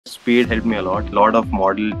speed helped me a lot. Lot of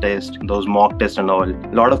model test, those mock tests and all.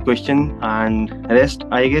 Lot of question and rest.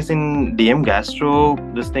 I guess in DM Gastro,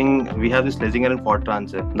 this thing, we have this Lessinger and Fortra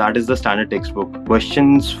answer. That is the standard textbook.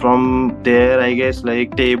 Questions from there, I guess,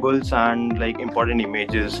 like tables and like important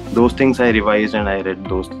images. Those things I revised and I read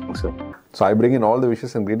those things. So I bring in all the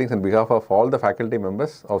wishes and greetings on behalf of all the faculty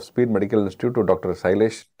members of Speed Medical Institute to Dr.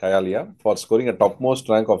 Sailesh Khyalia for scoring a topmost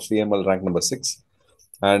rank of CML rank number 6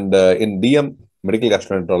 and in DM Medical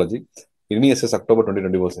Gastroenterology in NEET October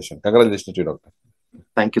 2024 session. Congratulations to you, Doctor.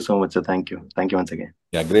 Thank you so much, sir. Thank you. Thank you once again.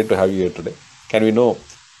 Yeah, great to have you here today. Can we know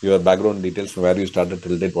your background details from where you started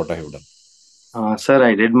till date, what I have done? Sir,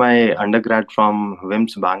 I did my undergrad from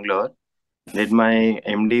WIMS Bangalore, did my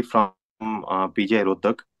MD from PGI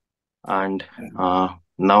Rohtak, and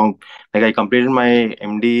now like I completed my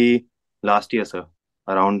MD last year, sir,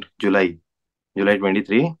 around July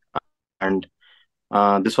 23, and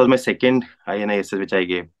this was my second INISS which I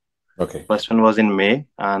gave. Okay. First one was in May,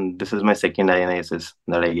 and this is my second INISS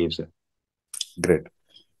that I gave, sir. Great.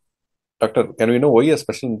 Doctor, can we know why you have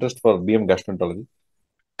special interest for DM Gastroenterology?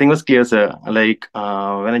 Thing was clear, sir. Like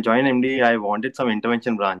when I joined MD, I wanted some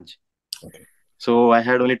intervention branch. Okay. So I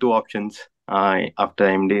had only two options after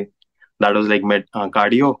MD. That was like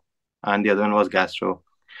cardio, and the other one was gastro.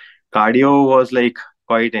 Cardio was like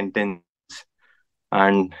quite intense,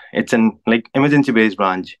 and it's an like emergency based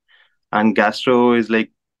branch, and gastro is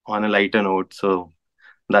like on a lighter note. So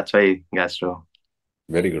that's why gastro.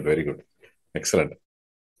 Very good, very good. Excellent.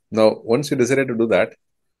 Now, once you decided to do that,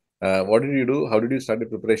 what did you do? How did you start the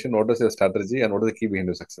preparation? What was your strategy and what is the key behind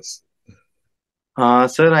your success?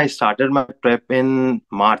 Sir, I started my prep in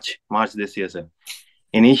March this year, sir.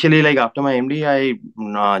 Initially, like after my MD,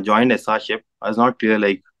 I joined SRship. I was not clear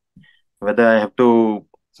like whether I have to.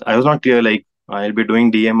 I was not clear like I'll be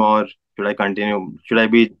doing DM or should I continue? Should I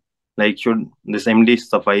be like should this MD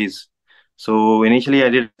suffice? So initially, I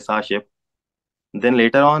did SRship. Then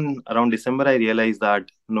later on, around December, I realized that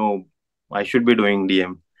no, I should be doing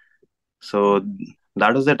DM. So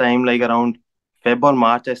that was the time, like around Feb or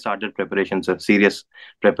March, I started preparations, serious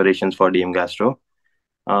preparations for DM Gastro.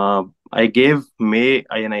 I gave May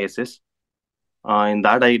INISS. In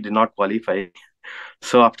that, I did not qualify.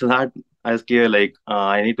 So after that, I was clear like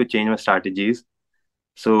I need to change my strategies.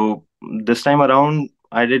 So this time around,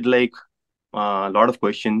 I did like a lot of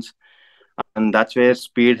questions, and that's where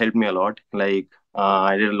speed helped me a lot. Like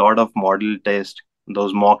I did a lot of model test,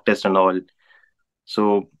 those mock tests and all.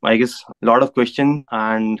 So I guess a lot of questions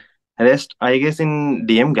and rest. I guess in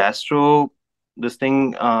DM Gastro, this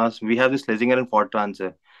thing we have this Lessinger and Fortra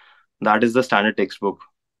answer. That is the standard textbook.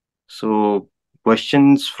 So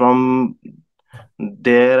questions from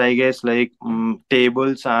there, I guess like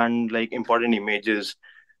tables and like important images.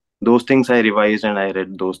 Those things I revised and I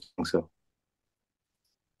read those things. So.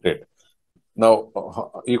 Great. Now,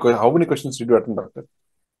 how many questions did you attend, Doctor?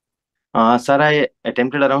 Sir, I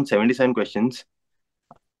attempted around 77 questions,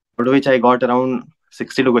 out of which I got around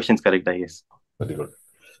 62 questions correct, I guess. Very good.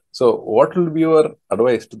 So, what will be your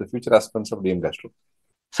advice to the future aspirants of DM Gastro?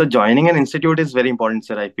 So, joining an institute is very important,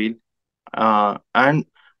 sir, I feel. And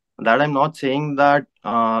that I'm not saying that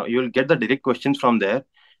you'll get the direct questions from there,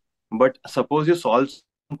 but suppose you solve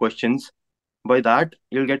some questions, by that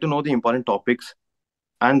you'll get to know the important topics,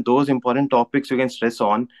 and those important topics you can stress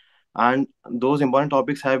on, and those important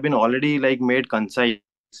topics have been already like made concise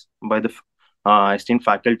by the esteemed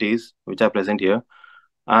faculties which are present here,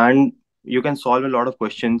 and you can solve a lot of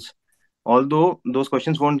questions, although those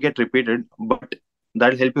questions won't get repeated, but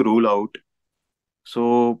that'll help you rule out.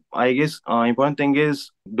 So I guess important thing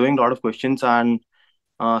is doing a lot of questions and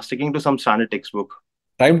sticking to some standard textbook.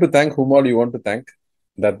 Time to thank whom all you want to thank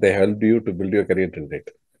that they helped you to build your career till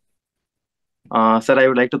date. Sir, I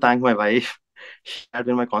would like to thank my wife. She had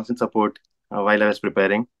been my constant support while I was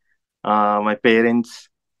preparing. My parents,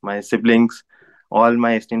 my siblings, all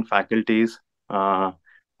my esteemed faculties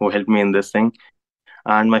who helped me in this thing,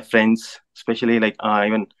 and my friends, especially like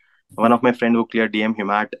even one of my friend who cleared DM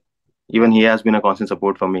Humat, even he has been a constant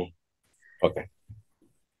support for me. Okay.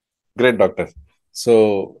 Great, Doctor.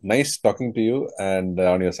 So nice talking to you and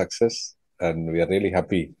on your success. And we are really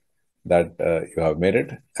happy that you have made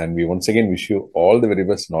it. And we once again wish you all the very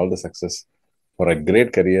best and all the success for a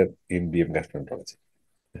great career in DM Gastroenterology.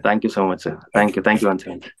 Thank you so much, sir. Thank you. Thank you once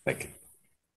again. Thank you.